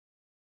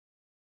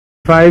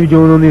5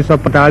 June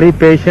 1945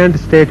 patient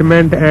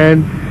statement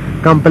and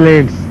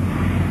complaints.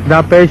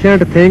 The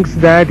patient thinks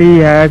that he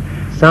had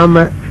some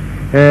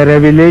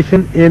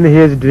revelation in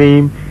his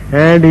dream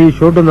and he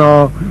should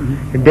now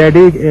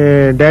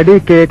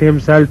dedicate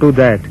himself to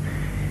that.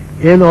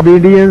 In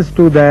obedience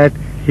to that,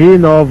 he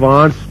now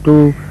wants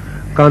to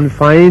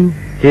confine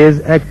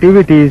his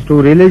activities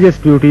to religious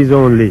duties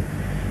only.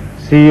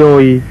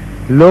 COE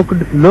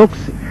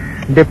looks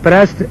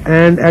depressed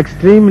and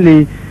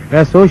extremely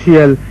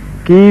asocial,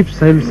 keeps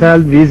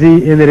himself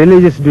busy in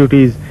religious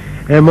duties,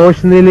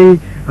 emotionally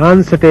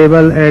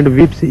unstable and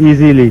weeps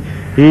easily.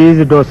 He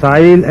is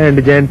docile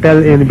and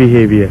gentle in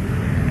behavior.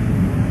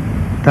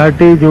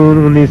 30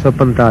 June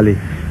 1945.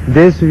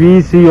 This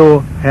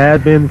VCO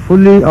has been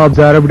fully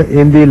observed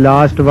in the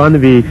last 1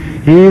 week.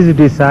 He is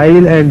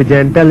docile and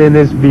gentle in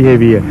his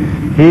behavior.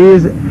 He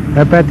is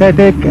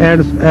apathetic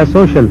and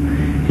asocial.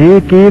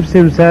 He keeps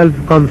himself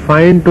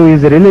confined to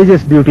his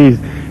religious duties.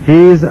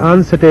 He is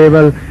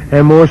unstable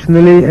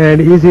emotionally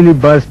and easily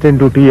bursts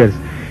into tears.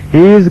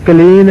 He is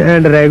clean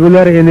and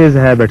regular in his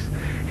habits.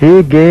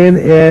 He gains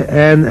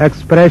an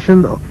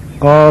expression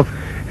of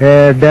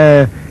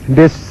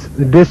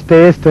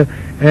distaste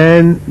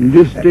and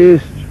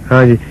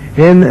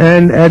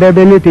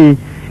inability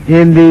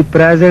in the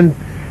present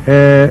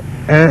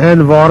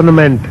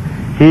environment.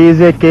 He is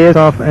a case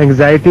of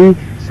anxiety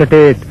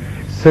state,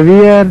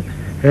 severe,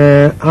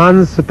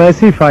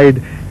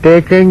 unspecified,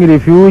 taking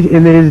refuge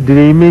in his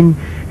dreaming,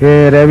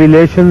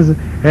 revelations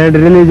and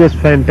religious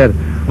fantasy.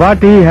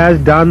 What he has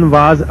done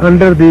was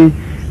under the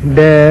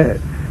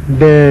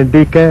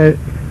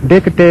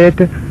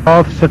dictate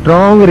of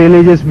strong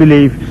religious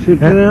belief.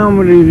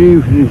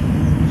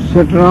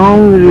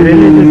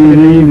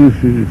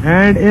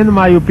 And in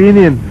my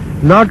opinion,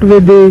 not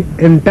with the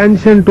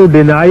intention to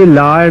deny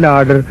law and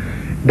order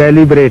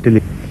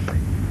deliberately.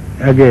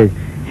 Again,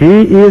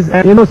 he is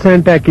an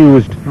innocent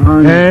accused.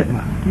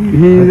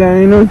 He is an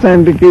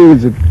innocent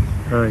accused.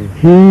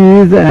 He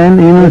is an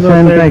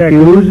innocent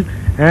accused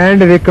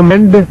and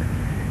recommend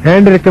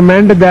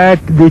that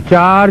the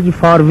charge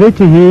for which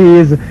he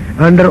is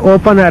under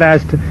open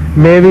arrest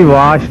may be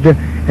washed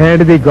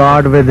and the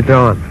guard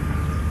withdrawn.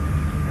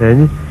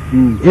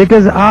 It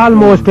is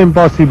almost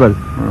impossible.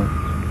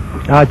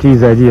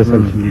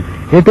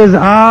 It is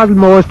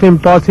almost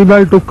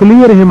impossible to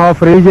clear him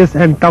of religious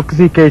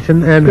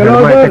intoxication and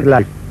hermetic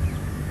life.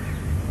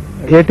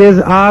 It is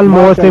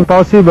almost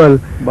impossible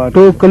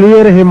to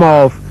clear him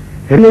of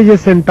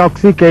religious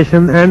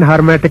intoxication and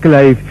hermetic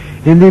life.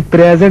 In the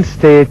present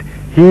state,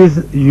 he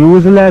is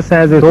useless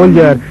as a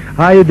soldier.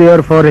 I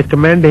therefore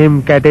recommend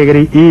him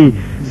category E,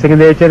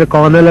 signature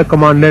Colonel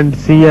Commandant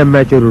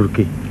CMH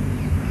Roorkee.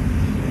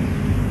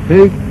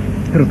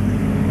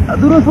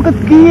 दुरुस्त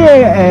वक्त की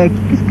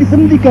किस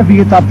किस्म की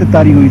कैफियत आप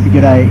तारी हुई थी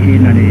जरा ये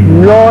नड़े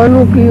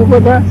नो की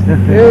पता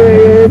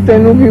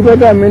तेनू की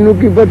पता मेनू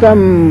की पता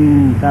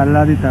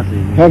अल्लाह दी तारी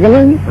है कि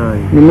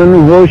नहीं मैनू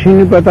होश ही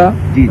नहीं पता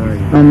जी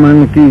मन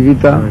की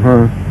कीता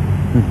हां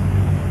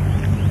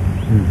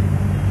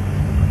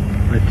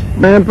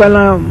मैं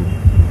पहला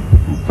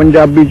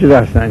पंजाबी च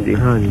दसदा जी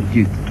हां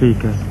जी ठीक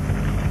है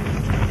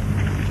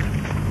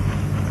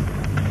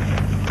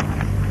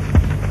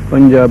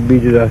पंजाबी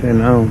च दसदा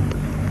ना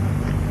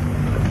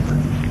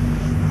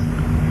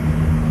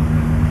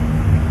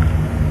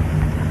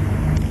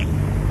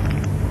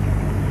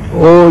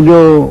वो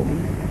जो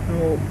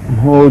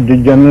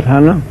जनरल था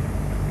ना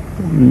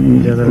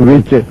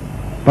विच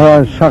बड़ा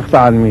सख्त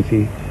आदमी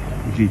थी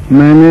जी।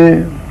 मैंने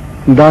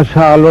 10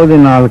 साल ਉਹਦੇ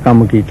ਨਾਲ ਕੰਮ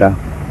ਕੀਤਾ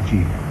जी।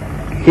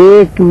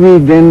 एक भी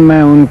दिन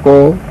मैं उनको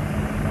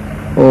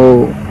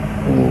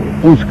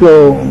उसको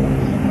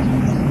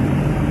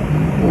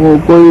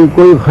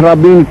कोई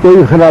खराबी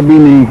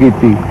नहीं की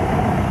थी।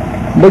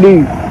 बड़ी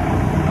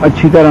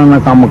अच्छी तरह ना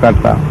काम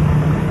करता।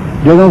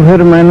 ਜਦੋਂ फिर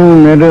मैंने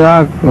मेरे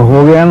हो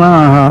गया ना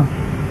हाँ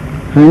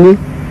जी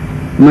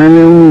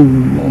मैंने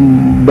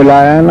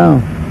बुलाया ना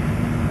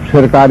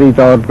सरकारी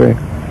तौर पे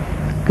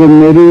कि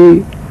मेरी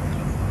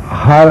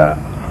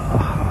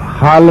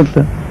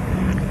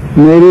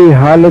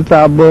हालत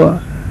अब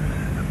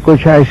कुछ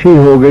ऐसी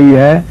हो गई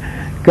है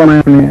कि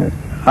मैं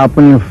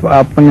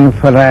अपने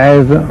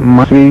फराइज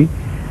मसली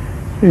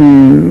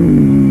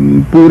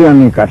पूरा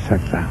नहीं कर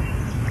सकता।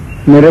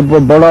 मेरे को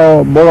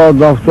बड़ा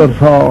दफ्तर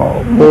था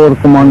और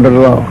कमांडर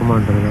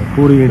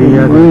पूरी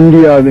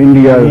इंडिया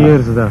इंजीनियर